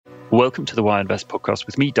Welcome to the Why Invest podcast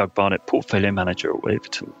with me, Doug Barnett, portfolio manager at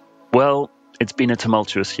Waverton. Well, it's been a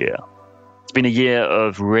tumultuous year. It's been a year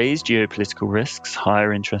of raised geopolitical risks,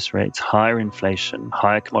 higher interest rates, higher inflation,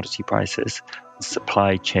 higher commodity prices, and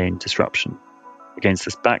supply chain disruption. Against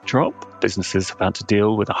this backdrop, businesses have had to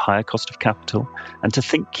deal with a higher cost of capital and to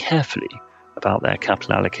think carefully about their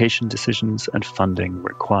capital allocation decisions and funding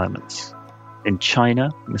requirements. In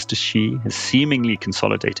China, Mr. Xi has seemingly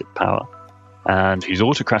consolidated power, and whose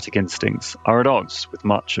autocratic instincts are at odds with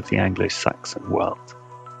much of the Anglo-Saxon world.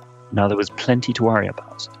 Now, there was plenty to worry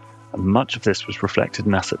about, and much of this was reflected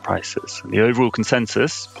in asset prices. And the overall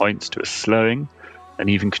consensus points to a slowing and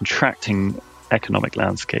even contracting economic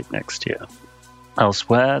landscape next year.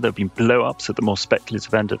 Elsewhere, there have been blow-ups at the more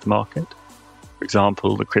speculative end of the market. For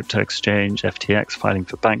example, the crypto exchange FTX filing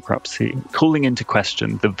for bankruptcy, calling into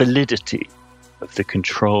question the validity of the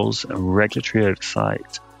controls and regulatory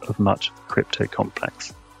oversight of much of the crypto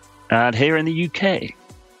complex. And here in the UK,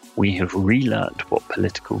 we have relearned what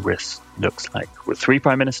political risk looks like, with 3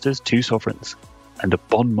 prime ministers, 2 sovereigns, and a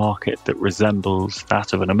bond market that resembles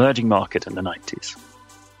that of an emerging market in the 90s.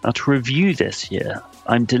 Now, to review this year,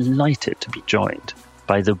 I'm delighted to be joined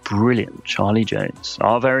by the brilliant Charlie Jones,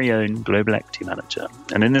 our very own global equity manager.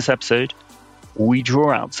 And in this episode, we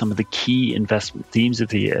draw out some of the key investment themes of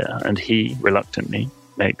the year, and he, reluctantly,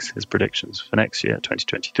 makes his predictions for next year,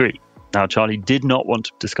 2023. Now, Charlie did not want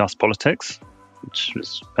to discuss politics, which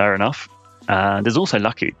was fair enough, and is also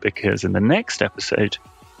lucky because in the next episode,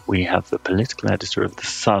 we have the political editor of The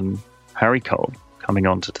Sun, Harry Cole, coming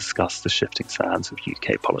on to discuss the shifting sands of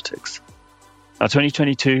UK politics. Now,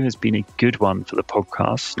 2022 has been a good one for the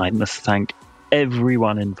podcast, and I must thank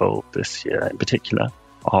everyone involved this year, in particular,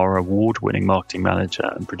 our award-winning marketing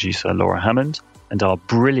manager and producer, Laura Hammond, and our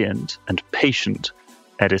brilliant and patient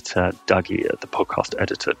editor, Dougie, at the podcast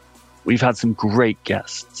editor. We've had some great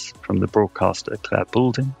guests, from the broadcaster Claire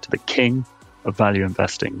Balding to the king of value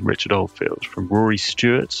investing, Richard Oldfield, from Rory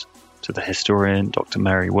Stewart to the historian, Dr.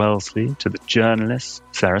 Mary Wellesley, to the journalist,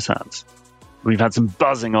 Sarah Sands. We've had some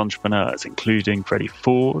buzzing entrepreneurs, including Freddie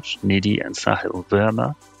Ford, Nidhi and Sahil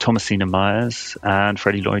Verma, Thomasina Myers, and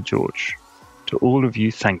Freddie Lloyd George. To all of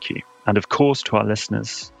you, thank you. And of course, to our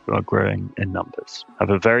listeners who are growing in numbers.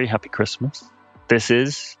 Have a very happy Christmas. This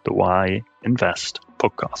is the Why Invest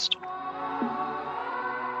podcast.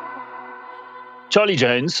 Charlie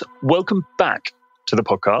Jones, welcome back to the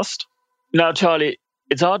podcast. Now, Charlie,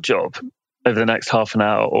 it's our job over the next half an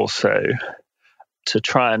hour or so to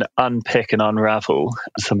try and unpick and unravel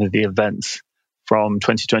some of the events from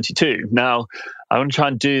 2022. Now, I want to try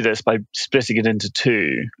and do this by splitting it into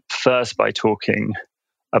 2. First, by talking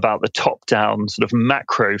about the top-down sort of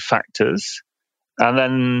macro factors, and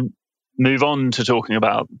then move on to talking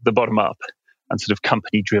about the bottom-up and sort of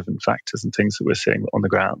company-driven factors and things that we're seeing on the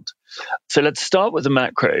ground. So let's start with the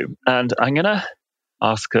macro, and I'm going to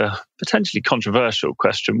ask a potentially controversial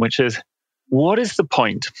question, which is, what is the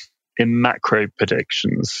point in macro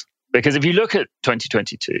predictions? Because if you look at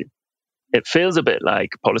 2022, it feels a bit like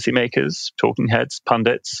policymakers, talking heads,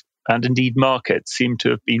 pundits, and indeed markets seem to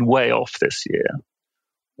have been way off this year.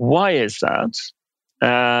 Why is that?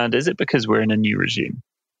 And is it because we're in a new regime?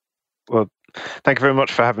 Well, thank you very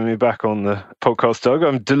much for having me back on the podcast, Doug.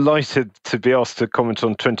 I'm delighted to be asked to comment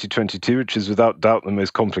on 2022, which is without doubt the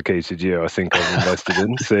most complicated year I think I've invested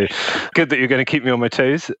in. So good that you're going to keep me on my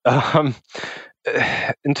toes.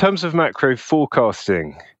 In terms of macro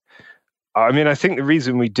forecasting, I mean, I think the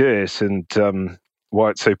reason we do it and why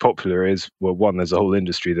it's so popular is, well, 1, there's a whole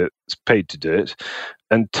industry that's paid to do it.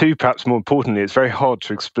 And 2, perhaps more importantly, it's very hard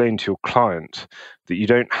to explain to your client that you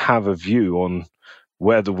don't have a view on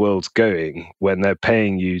where the world's going when they're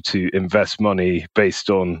paying you to invest money based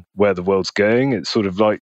on where the world's going. It's sort of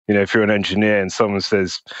like, if you're an engineer and someone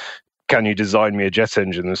says, can you design me a jet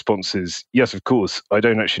engine? The response is, yes, of course. I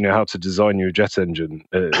don't actually know how to design you a jet engine.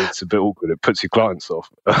 It's a bit awkward. It puts your clients off.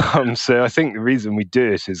 So I think the reason we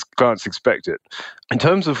do it is clients expect it. In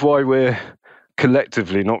terms of why we're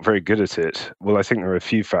collectively not very good at it, well, I think there are a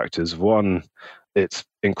few factors. 1, it's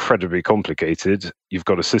incredibly complicated. You've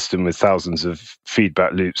got a system with thousands of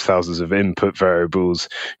feedback loops, thousands of input variables.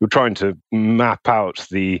 You're trying to map out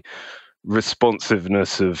the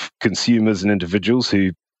responsiveness of consumers and individuals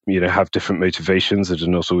who, have different motivations that are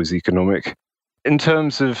not always economic. In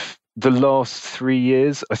terms of the last 3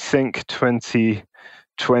 years, I think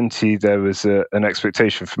 2020 there was an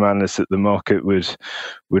expectation from analysts that the market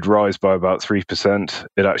would rise by about 3%.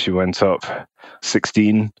 It actually went up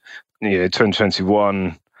 16%.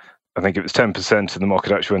 2021 I think it was 10%, and the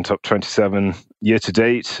market actually went up 27 year to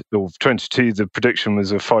date. Or 22, the prediction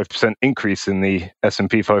was a 5% increase in the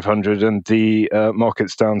S&P 500, and the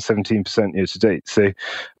market's down 17% year to date. So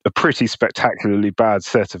a pretty spectacularly bad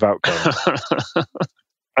set of outcomes.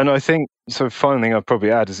 And I think, so final thing I'd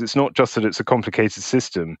probably add is it's not just that it's a complicated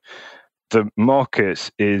system. The market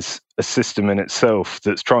is a system in itself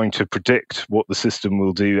that's trying to predict what the system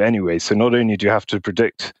will do anyway. So not only do you have to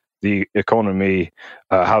predict the economy,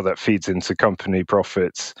 how that feeds into company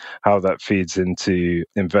profits, how that feeds into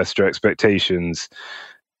investor expectations,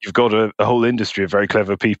 you've got a whole industry of very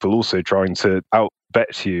clever people also trying to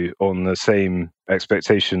outbet you on the same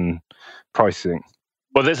expectation pricing.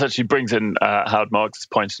 Well, this actually brings in Howard Marks's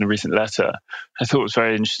point in a recent letter. I thought it was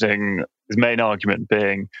very interesting. His main argument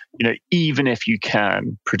being, even if you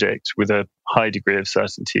can predict with a high degree of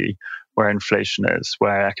certainty where inflation is,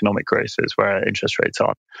 where economic growth is, where interest rates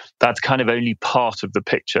are, that's kind of only part of the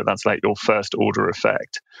picture. That's like your first order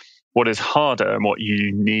effect. What is harder and what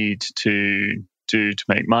you need to do to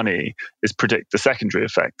make money is predict the secondary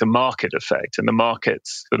effect, the market effect, and the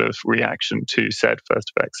market's sort of reaction to said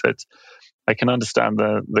first effect. So I can understand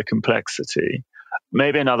the complexity.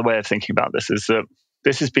 Maybe another way of thinking about this is that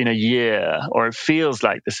this has been a year, or it feels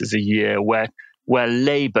like this is a year where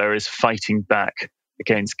labor is fighting back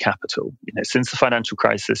against capital. Since the financial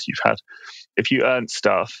crisis, you've had, if you earned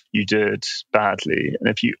stuff, you did badly, and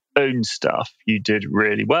if you owned stuff, you did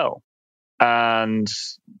really well. And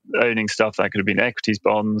owning stuff, that could have been equities,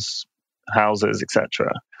 bonds, houses,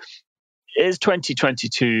 etc. Is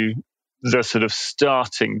 2022 the sort of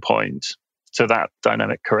starting point to that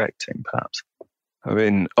dynamic correcting, perhaps? I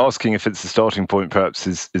mean, asking if it's the starting point perhaps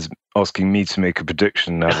is asking me to make a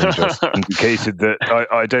prediction, having just indicated that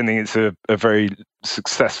I don't think it's a very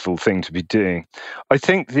successful thing to be doing. I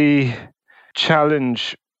think the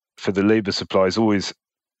challenge for the labour supply is always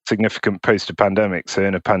significant post a pandemic. So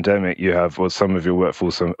in a pandemic, you have, some of your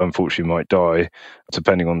workforce unfortunately might die,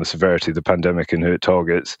 depending on the severity of the pandemic and who it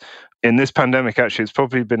targets. In this pandemic, actually, it's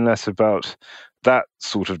probably been less about that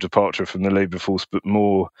sort of departure from the labour force, but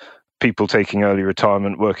more people taking early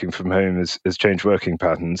retirement, working from home has changed working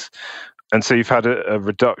patterns. And so you've had a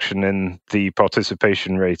reduction in the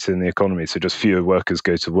participation rate in the economy. So just fewer workers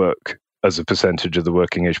go to work as a percentage of the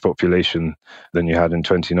working age population than you had in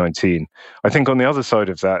 2019. I think on the other side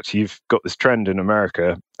of that, you've got this trend in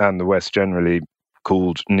America and the West generally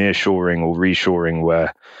called nearshoring or reshoring,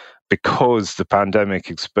 where because the pandemic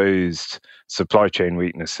exposed supply chain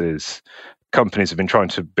weaknesses, companies have been trying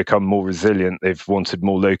to become more resilient. They've wanted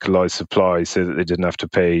more localized supply so that they didn't have to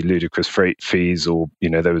pay ludicrous freight fees, or,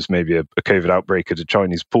 there was maybe a COVID outbreak at a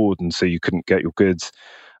Chinese port and so you couldn't get your goods.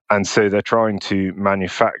 And so they're trying to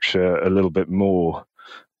manufacture a little bit more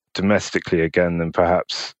domestically again than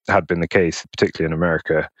perhaps had been the case, particularly in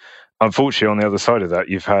America. Unfortunately, on the other side of that,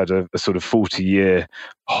 you've had a sort of 40-year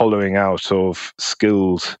hollowing out of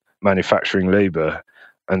skilled manufacturing labor.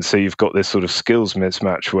 And so you've got this sort of skills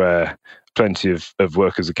mismatch where plenty of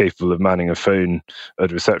workers are capable of manning a phone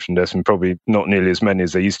at a reception desk, and probably not nearly as many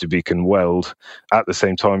as they used to be can weld, at the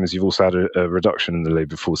same time as you've also had a reduction in the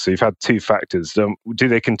labour force. So you've had two factors. Do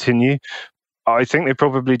they continue? I think they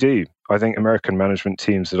probably do. I think American management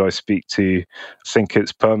teams that I speak to think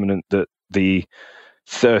it's permanent, that the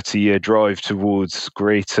 30-year drive towards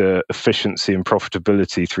greater efficiency and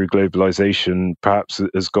profitability through globalization perhaps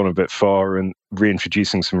has gone a bit far, and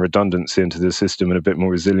reintroducing some redundancy into the system and a bit more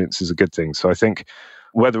resilience is a good thing. So I think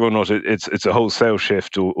whether or not it's a wholesale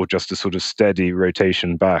shift or just a sort of steady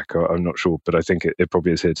rotation back, I'm not sure, but I think it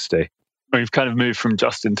probably is here to stay. We've kind of moved from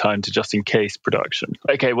just-in-time to just-in-case production.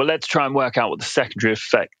 Okay, well, let's try and work out what the secondary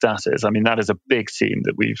effect that is. I mean, that is a big theme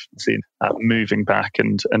that we've seen moving back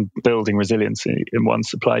and building resiliency in one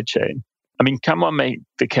supply chain. I mean, can one make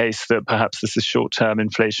the case that perhaps this is short-term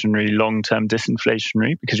inflationary, long-term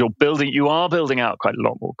disinflationary? Because you are building out quite a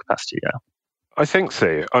lot more capacity now. I think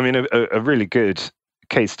so. I mean, a really good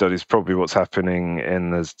case study is probably what's happening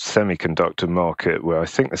in the semiconductor market, where I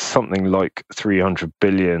think there's something like $300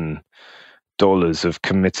 billion of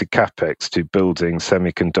committed capex to building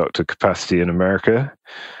semiconductor capacity in America,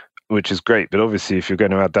 which is great. But obviously, if you're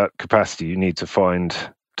going to add that capacity, you need to find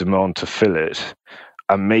demand to fill it.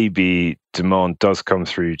 And maybe demand does come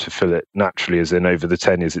through to fill it naturally, as in over the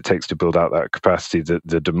 10 years it takes to build out that capacity,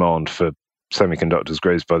 the demand for semiconductors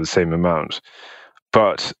grows by the same amount.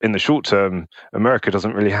 But in the short term, America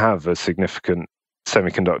doesn't really have a significant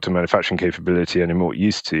semiconductor manufacturing capability anymore. It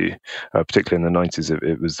used to, particularly in the 90s,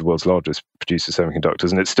 it was the world's largest producer of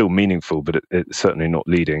semiconductors, and it's still meaningful, but it's certainly not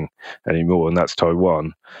leading anymore, and that's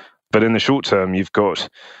Taiwan. But in the short term, you've got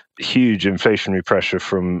huge inflationary pressure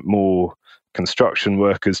from more construction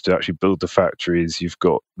workers to actually build the factories. You've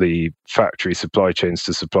got the factory supply chains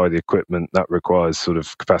to supply the equipment. That requires sort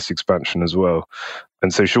of capacity expansion as well.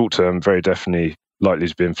 And so short term, very definitely likely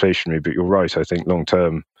to be inflationary. But you're right, I think long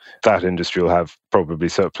term, that industry will have probably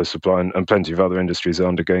surplus supply, and plenty of other industries are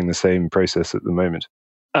undergoing the same process at the moment.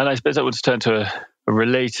 And I suppose I would turn to a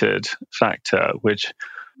related factor, which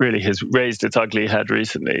really has raised its ugly head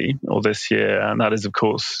recently or this year, and that is, of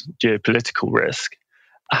course, geopolitical risk.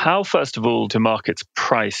 How, first of all, do markets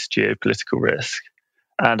price geopolitical risk?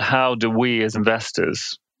 And how do we as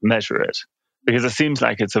investors measure it? Because it seems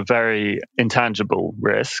like it's a very intangible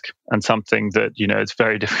risk and something that, it's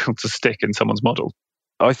very difficult to stick in someone's model.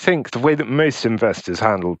 I think the way that most investors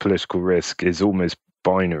handle political risk is almost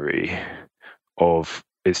binary of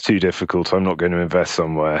it's too difficult, I'm not going to invest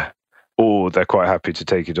somewhere. Or they're quite happy to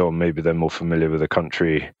take it on. Maybe they're more familiar with the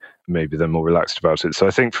country. Maybe they're more relaxed about it. So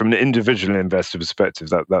I think from an individual investor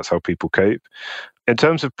perspective, that's how people cope. In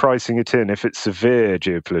terms of pricing it in, if it's severe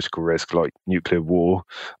geopolitical risk like nuclear war,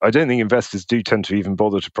 I don't think investors do tend to even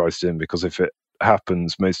bother to price it in, because if it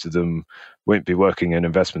happens, most of them won't be working in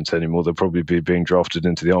investments anymore. They'll probably be being drafted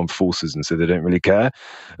into the armed forces, and so they don't really care.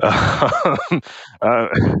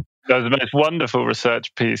 There was the most wonderful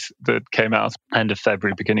research piece that came out end of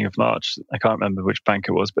February, beginning of March. I can't remember which bank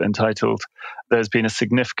it was, but entitled, "There's been a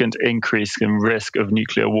significant increase in risk of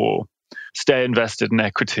nuclear war. Stay invested in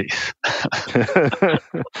equities."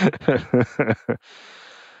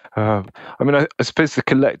 I suppose the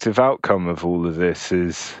collective outcome of all of this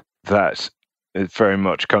is that it's very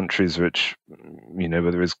much countries which, where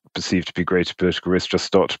there is perceived to be greater political risk, just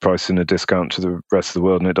start to price in a discount to the rest of the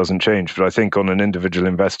world, and it doesn't change. But I think on an individual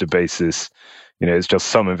investor basis, it's just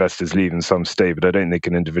some investors leave and some stay. But I don't think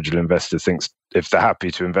an individual investor thinks, if they're happy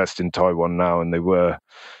to invest in Taiwan now and they were,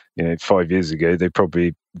 5 years ago, they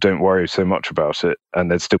probably don't worry so much about it, and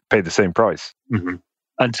they'd still pay the same price. Mm-hmm.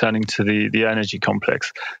 And turning to the energy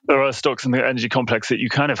complex, there are stocks in the energy complex that you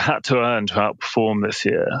kind of had to earn to outperform this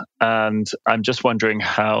year. And I'm just wondering,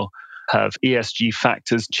 how have ESG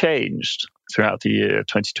factors changed throughout the year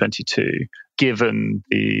 2022, given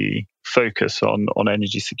the focus on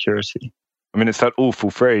energy security? It's that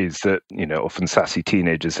awful phrase that, often sassy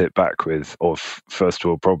teenagers hit back with, of first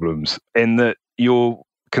world problems, in that your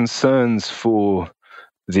concerns for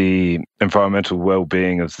the environmental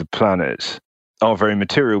well-being of the planet are very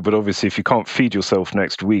material, but obviously if you can't feed yourself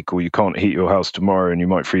next week, or you can't heat your house tomorrow and you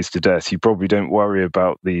might freeze to death, you probably don't worry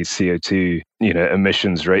about the CO2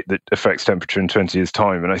 emissions rate that affects temperature in 20 years'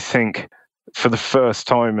 time. And I think for the first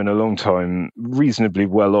time in a long time, reasonably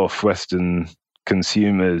well-off Western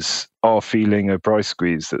consumers are feeling a price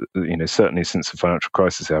squeeze that, certainly since the financial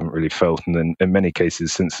crisis, they haven't really felt, and then in many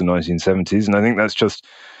cases since the 1970s. And I think that's just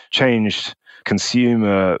changed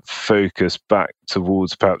consumer focus back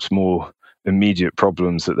towards perhaps more immediate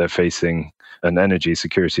problems that they're facing, and energy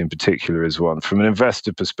security in particular is one. From an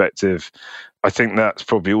investor perspective, I think that's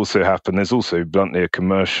probably also happened. There's also bluntly a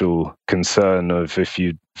commercial concern of, if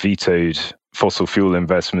you vetoed fossil fuel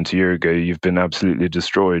investment a year ago, you've been absolutely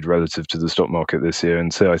destroyed relative to the stock market this year.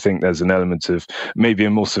 And so I think there's an element of maybe a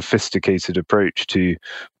more sophisticated approach to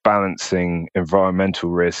balancing environmental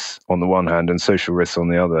risks on the one hand and social risks on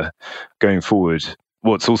the other going forward.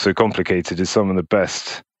 What's also complicated is some of the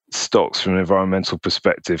best stocks from an environmental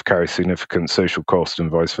perspective carry significant social cost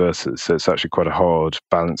and vice versa. So it's actually quite a hard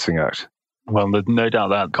balancing act. Well, there's no doubt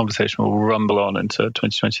that conversation will rumble on into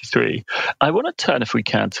 2023. I want to turn, if we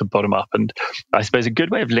can, to bottom up. And I suppose a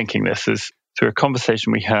good way of linking this is through a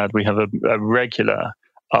conversation we had. We have a regular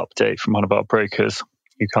update from one of our brokers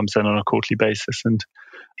who comes in on a quarterly basis, and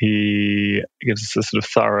he gives us a sort of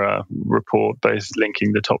thorough report, both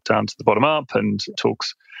linking the top down to the bottom up, and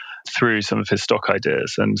talks through some of his stock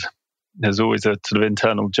ideas. And there's always a sort of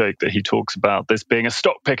internal joke that he talks about this being a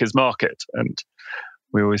stock picker's market. And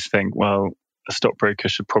we always think, well, a stockbroker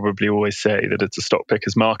should probably always say that it's a stock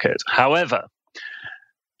picker's market. However,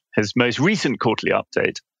 his most recent quarterly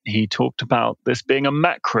update, he talked about this being a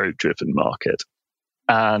macro-driven market.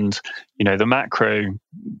 And, the macro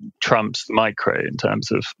trumps the micro in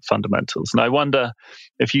terms of fundamentals. And I wonder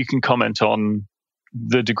if you can comment on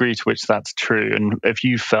the degree to which that's true, and if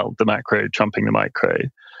you felt the macro trumping the micro,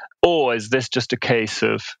 or is this just a case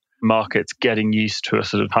of markets getting used to a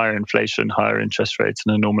sort of higher inflation, higher interest rates,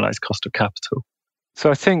 and a normalized cost of capital? So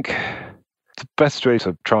I think the best way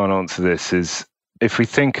to try and answer this is, if we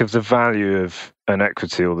think of the value of an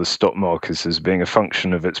equity or the stock market as being a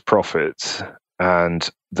function of its profits, and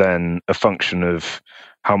then a function of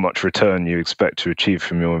how much return you expect to achieve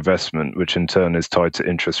from your investment, which in turn is tied to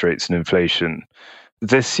interest rates and inflation.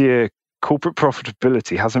 This year, corporate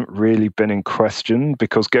profitability hasn't really been in question,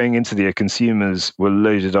 because going into the year, consumers were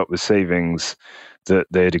loaded up with savings that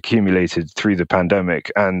they had accumulated through the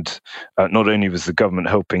pandemic. And not only was the government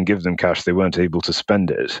helping give them cash, they weren't able to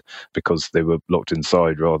spend it because they were locked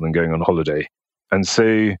inside rather than going on holiday. And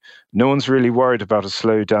so no one's really worried about a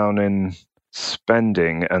slowdown in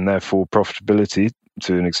spending, and therefore profitability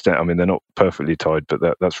to an extent. I mean, they're not perfectly tied, but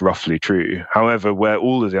that's roughly true. However, where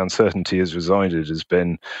all of the uncertainty has resided has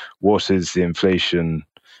been, what is the inflation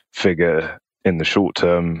figure in the short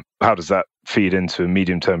term? How does that feed into a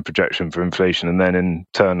medium-term projection for inflation? And then in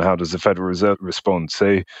turn, how does the Federal Reserve respond?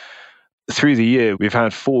 So through the year, we've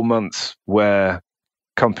had 4 months where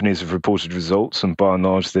companies have reported results, and by and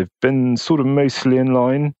large, they've been sort of mostly in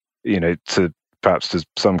line, perhaps to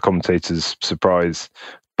some commentators' surprise.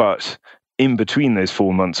 But in between those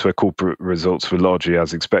 4 months where corporate results were largely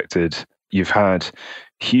as expected, you've had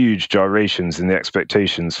huge gyrations in the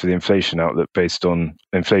expectations for the inflation outlook based on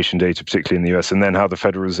inflation data, particularly in the US, and then how the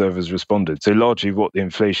Federal Reserve has responded. So largely what the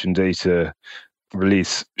inflation data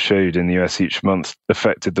release showed in the US each month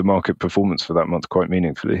affected the market performance for that month quite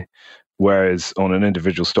meaningfully. Whereas on an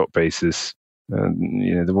individual stock basis,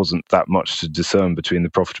 there wasn't that much to discern between the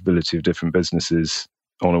profitability of different businesses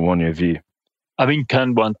on a one-year view. I mean,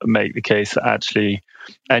 can one make the case that actually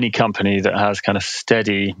any company that has kind of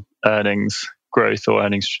steady earnings growth or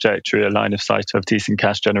earnings trajectory, a line of sight of decent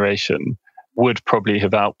cash generation, would probably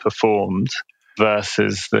have outperformed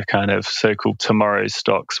versus the kind of so-called tomorrow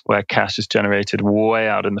stocks where cash is generated way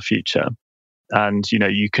out in the future? And,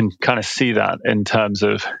 you can kind of see that in terms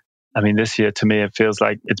of, this year, to me, it feels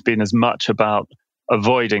like it's been as much about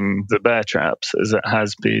avoiding the bear traps as it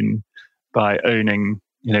has been by owning,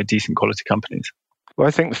 decent quality companies. Well,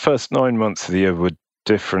 I think the first 9 months of the year were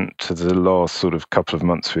different to the last sort of couple of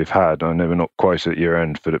months we've had. I know we're not quite at year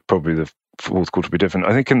end, but probably the fourth quarter will be different.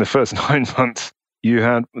 I think in the first 9 months, you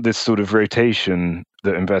had this sort of rotation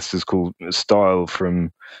that investors call style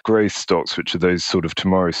from growth stocks, which are those sort of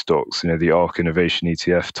tomorrow stocks, the ARK Innovation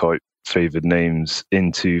ETF type favored names,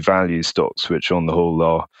 into value stocks, which on the whole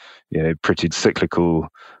are, pretty cyclical,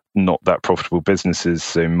 not that profitable businesses,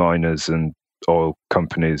 so miners and oil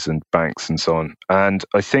companies and banks and so on. And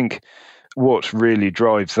I think what really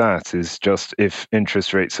drives that is just, if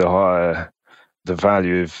interest rates are higher, the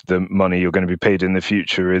value of the money you're going to be paid in the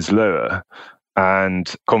future is lower.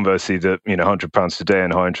 And conversely, that £100 today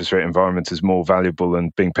in a high interest rate environment is more valuable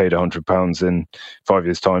than being paid £100 in 5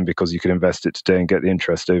 years' time, because you can invest it today and get the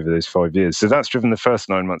interest over those 5 years. So that's driven the first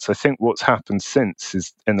 9 months. I think what's happened since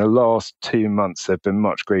is, in the last 2 months, there have been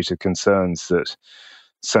much greater concerns that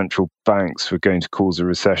central banks were going to cause a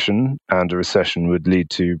recession, and a recession would lead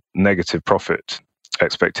to negative profit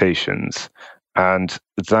expectations. And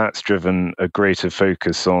that's driven a greater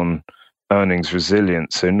focus on earnings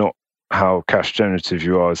resilience. So not how cash generative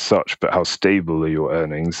you are as such, but how stable are your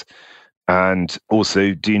earnings. And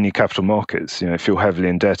also, do you need capital markets? If you're heavily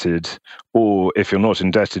indebted, or if you're not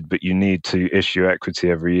indebted, but you need to issue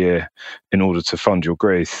equity every year in order to fund your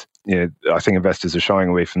growth, I think investors are shying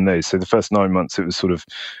away from those. So the first 9 months, it was sort of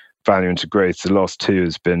value into growth. The last 2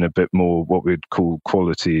 has been a bit more what we'd call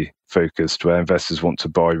quality focused, where investors want to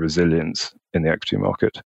buy resilience in the equity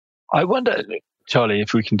market. I wonder, Charlie,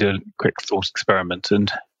 if we can do a quick thought experiment,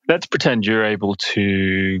 and let's pretend you're able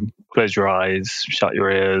to close your eyes, shut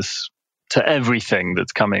your ears to everything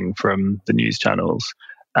that's coming from the news channels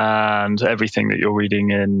and everything that you're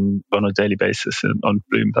reading on a daily basis on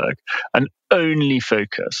Bloomberg, and only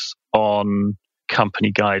focus on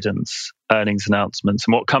company guidance, earnings announcements,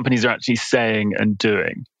 and what companies are actually saying and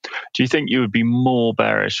doing. Do you think you would be more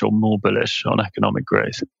bearish or more bullish on economic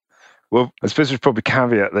growth? Well, I suppose we'd probably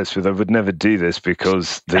caveat this with, I would never do this,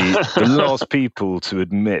 because the last people to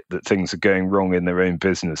admit that things are going wrong in their own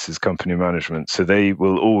business is company management. So they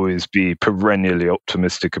will always be perennially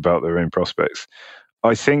optimistic about their own prospects.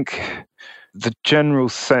 I think the general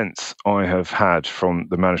sense I have had from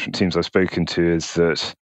the management teams I've spoken to is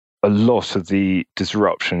that a lot of the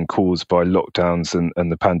disruption caused by lockdowns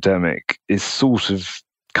and the pandemic is sort of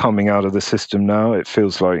coming out of the system now. It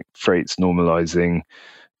feels like freight's normalizing,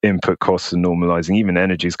 input costs are normalizing, even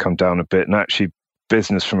energy's come down a bit, and actually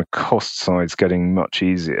business from a cost side is getting much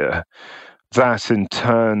easier. That in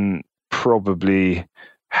turn probably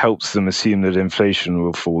helps them assume that inflation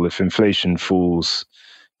will fall. If inflation falls,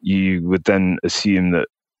 you would then assume that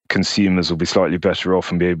consumers will be slightly better off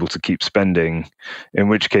and be able to keep spending, in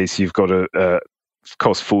which case you've got a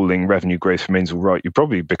cost falling, revenue growth remains all right. You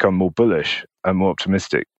probably become more bullish and more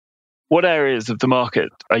optimistic. What areas of the market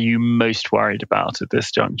are you most worried about at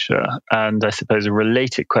this juncture? And I suppose a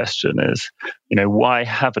related question is, why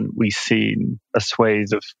haven't we seen a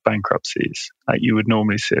swathe of bankruptcies like you would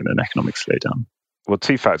normally see in an economic slowdown? Well,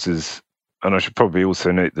 two factors, and I should probably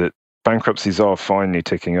also note that bankruptcies are finally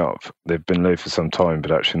ticking up. They've been low for some time,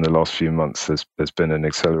 but actually in the last few months, there's been an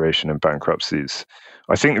acceleration in bankruptcies.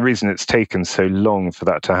 I think the reason it's taken so long for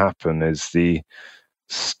that to happen is the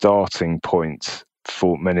starting point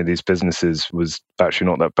for many of these businesses was actually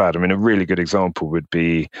not that bad. I mean, a really good example would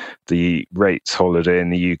be the rates holiday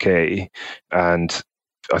in the UK. And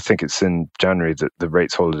I think it's in January that the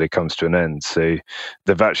rates holiday comes to an end. So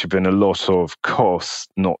there've actually been a lot of costs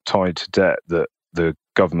not tied to debt that the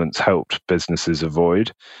government's helped businesses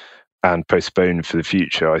avoid and postpone for the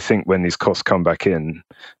future. I think when these costs come back in,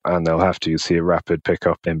 and they'll have to, you'll see a rapid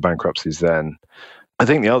pickup in bankruptcies then. I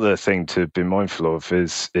think the other thing to be mindful of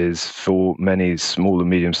is for many small and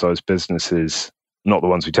medium-sized businesses, not the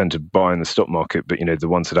ones we tend to buy in the stock market, but the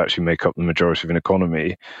ones that actually make up the majority of an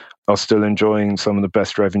economy, are still enjoying some of the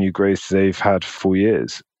best revenue growth they've had for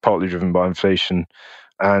years, partly driven by inflation.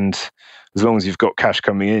 And as long as you've got cash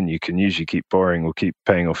coming in, you can usually keep borrowing or keep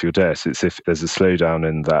paying off your debt. It's if there's a slowdown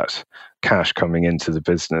in that cash coming into the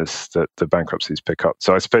business that the bankruptcies pick up.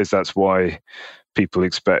 So I suppose that's why people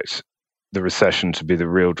expect the recession to be the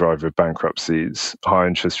real driver of bankruptcies. High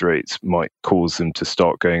interest rates might cause them to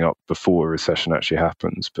start going up before a recession actually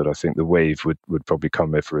happens. But I think the wave would probably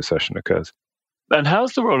come if a recession occurs. And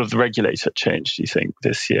how's the role of the regulator changed, do you think,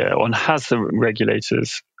 this year? And has the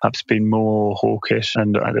regulators perhaps been more hawkish?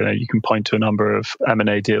 And I don't know, you can point to a number of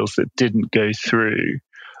M&A deals that didn't go through.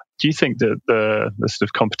 Do you think that the sort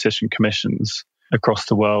of competition commissions across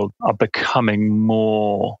the world are becoming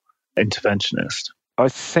more interventionist? I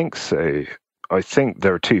think so. I think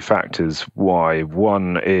there are two factors why.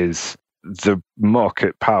 One is the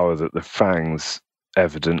market power that the FANGs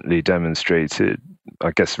evidently demonstrated,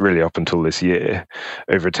 I guess really up until this year,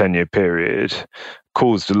 over a 10-year period,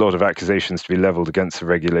 caused a lot of accusations to be leveled against the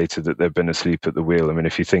regulator that they've been asleep at the wheel. I mean,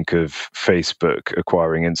 if you think of Facebook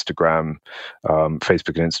acquiring Instagram,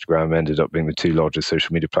 Facebook and Instagram ended up being the two largest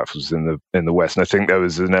social media platforms in the West. And I think there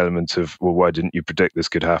was an element of, well, why didn't you predict this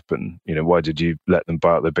could happen? Why did you let them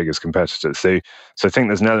buy out their biggest competitors? So I think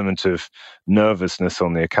there's an element of nervousness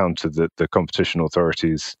on the account of the competition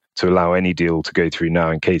authorities to allow any deal to go through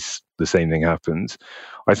now in case the same thing happens.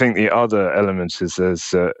 I think the other element is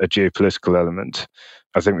there's a geopolitical element.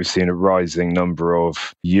 I think we've seen a rising number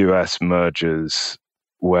of US mergers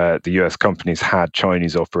where the US companies had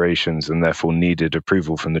Chinese operations and therefore needed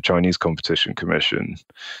approval from the Chinese Competition Commission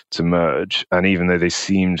to merge. And even though they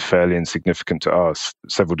seemed fairly insignificant to us,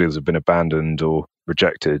 several deals have been abandoned or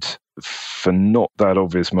rejected for not that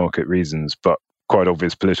obvious market reasons, but quite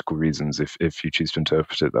obvious political reasons if you choose to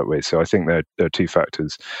interpret it that way. So I think there are two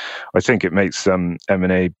factors. I think it makes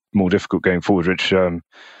M&A more difficult going forward, which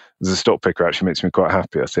as a stock picker actually makes me quite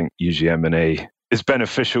happy. I think usually M&A is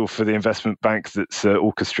beneficial for the investment bank that's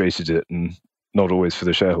orchestrated it and not always for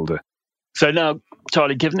the shareholder. So now,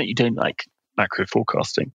 Charlie, given that you don't like macro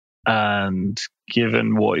forecasting and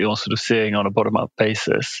given what you're sort of seeing on a bottom-up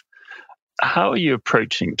basis, how are you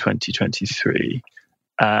approaching 2023?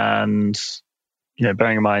 And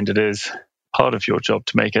bearing in mind it is part of your job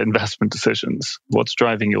to make investment decisions, what's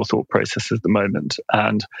driving your thought process at the moment,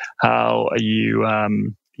 and how are you,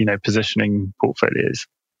 positioning portfolios?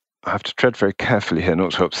 I have to tread very carefully here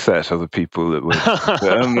not to upset other people that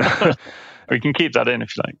would. We can keep that in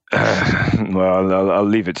if you like. Well, I'll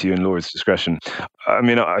leave it to you in Laura's discretion. I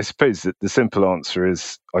mean, I suppose that the simple answer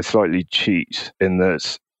is I slightly cheat in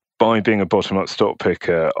that by being a bottom-up stock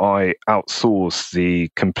picker, I outsource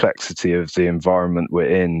the complexity of the environment we're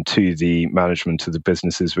in to the management of the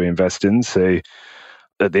businesses we invest in. So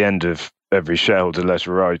at the end of every shareholder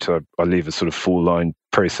letter I write, I leave a sort of 4-line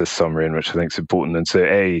process summary in which I think is important. And so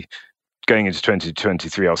A, going into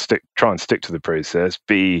 2023, I'll try and stick to the process.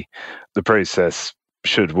 B, the process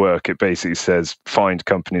should work. It basically says find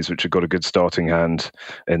companies which have got a good starting hand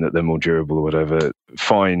in that they're more durable or whatever.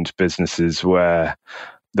 Find businesses where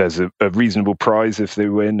there's a reasonable prize if they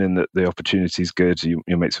win and that the opportunity is good. You'll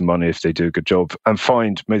make some money if they do a good job. And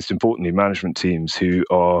find, most importantly, management teams who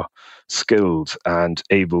are skilled and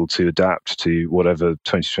able to adapt to whatever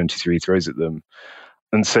 2023 throws at them.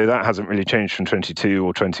 And so that hasn't really changed from 22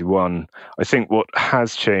 or 21. I think what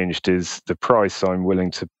has changed is the price I'm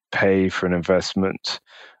willing to pay for an investment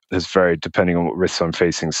has varied depending on what risks I'm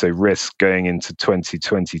facing. So risks going into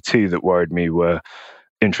 2022 that worried me were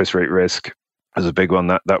interest rate risk, was a big one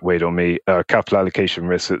that weighed on me. Capital allocation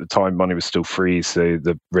risk at the time, money was still free, so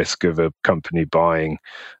the risk of a company buying,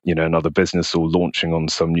 another business or launching on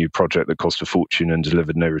some new project that cost a fortune and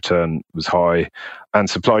delivered no return was high. And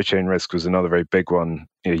supply chain risk was another very big one.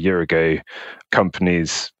 A year ago,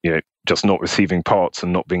 companies, just not receiving parts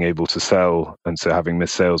and not being able to sell, and so having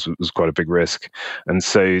missed sales was quite a big risk. And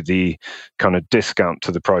so the kind of discount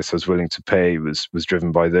to the price I was willing to pay was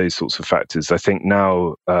driven by those sorts of factors. I think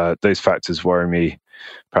now those factors worry me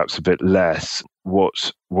perhaps a bit less.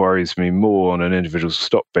 What worries me more on an individual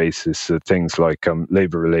stock basis are things like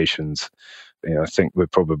labour relations. I think we're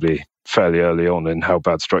probably fairly early on in how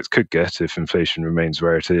bad strikes could get if inflation remains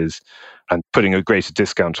where it is, and putting a greater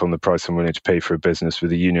discount on the price I'm willing to pay for a business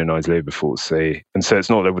with a unionised labour force, say. And so it's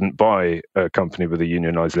not that I wouldn't buy a company with a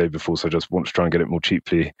unionised labour force, I just want to try and get it more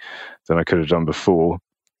cheaply than I could have done before.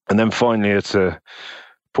 And then finally, at a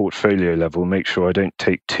portfolio level, make sure I don't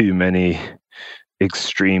take too many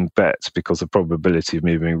extreme bets, because the probability of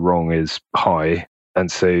me being wrong is high.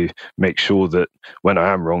 And so make sure that when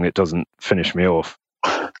I am wrong, it doesn't finish me off.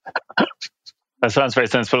 That sounds very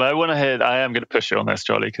sensible. I am going to push you on this,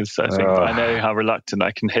 Charlie, because I think I know how reluctant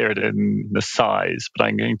I can hear it in the size, but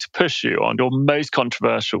I'm going to push you on your most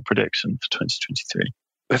controversial prediction for 2023.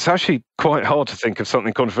 It's actually quite hard to think of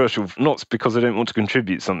something controversial, not because I don't want to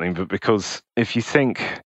contribute something, but because if you think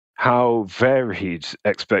how varied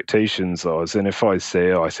expectations are, as in if I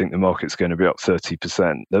say, I think the market's going to be up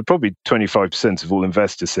 30%, there are probably 25% of all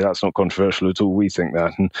investors say that's not controversial at all, we think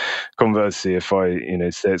that. And conversely, if I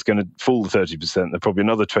say it's going to fall 30%, there are probably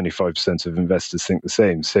another 25% of investors think the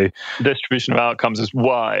same. So distribution of outcomes is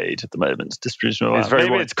wide at the moment. Distribution of outcomes.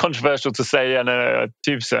 Maybe it's controversial to say,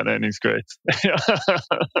 2% earnings growth.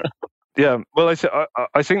 Yeah, well,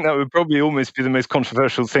 I think that would probably almost be the most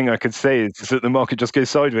controversial thing I could say, is that the market just goes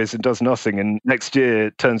sideways and does nothing, and next year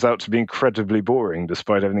it turns out to be incredibly boring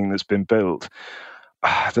despite everything that's been built.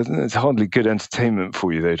 It's hardly good entertainment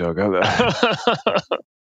for you though, Doug.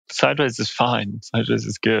 Sideways is fine. Sideways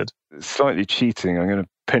is good. It's slightly cheating. I'm going to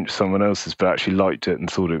pinch someone else's, but actually liked it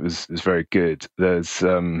and thought it was very good. There's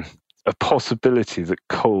a possibility that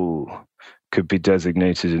coal could be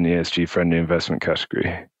designated in the ESG-friendly investment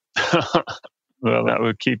category. Well, that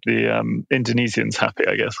would keep the Indonesians happy,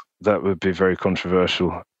 I guess. That would be very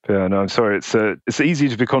controversial. Yeah, no, I'm sorry. It's easy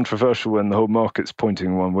to be controversial when the whole market's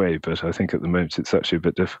pointing one way, but I think at the moment it's actually a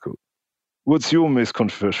bit difficult. What's your most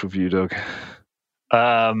controversial view, Doug?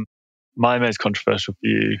 My most controversial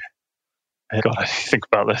view... God, I think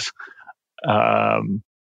about this.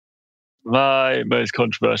 My most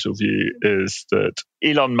controversial view is that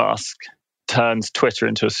Elon Musk turns Twitter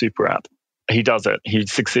into a super app. He does it. He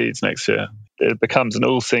succeeds next year. It becomes an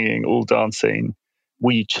all-singing, all-dancing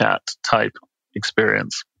WeChat type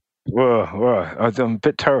experience. Well, I'm a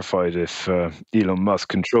bit terrified if Elon Musk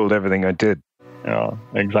controlled everything I did. Yeah,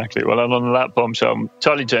 exactly. Well, and on that bombshell,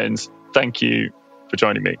 Charlie Jones, thank you for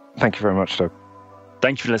joining me. Thank you very much, Doug.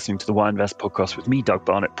 Thank you for listening to the Why Invest podcast with me, Doug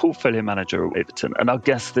Barnett, portfolio manager at Waverton, and our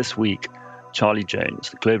guest this week, Charlie Jones,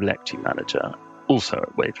 the global equity manager, also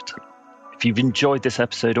at Waverton. If you've enjoyed this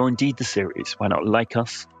episode or indeed the series, why not like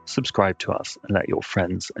us, subscribe to us, and let your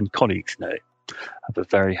friends and colleagues know. Have a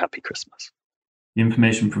very happy Christmas. The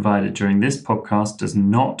information provided during this podcast does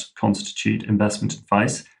not constitute investment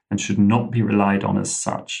advice and should not be relied on as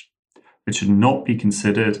such. It should not be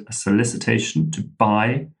considered a solicitation to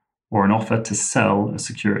buy or an offer to sell a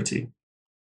security.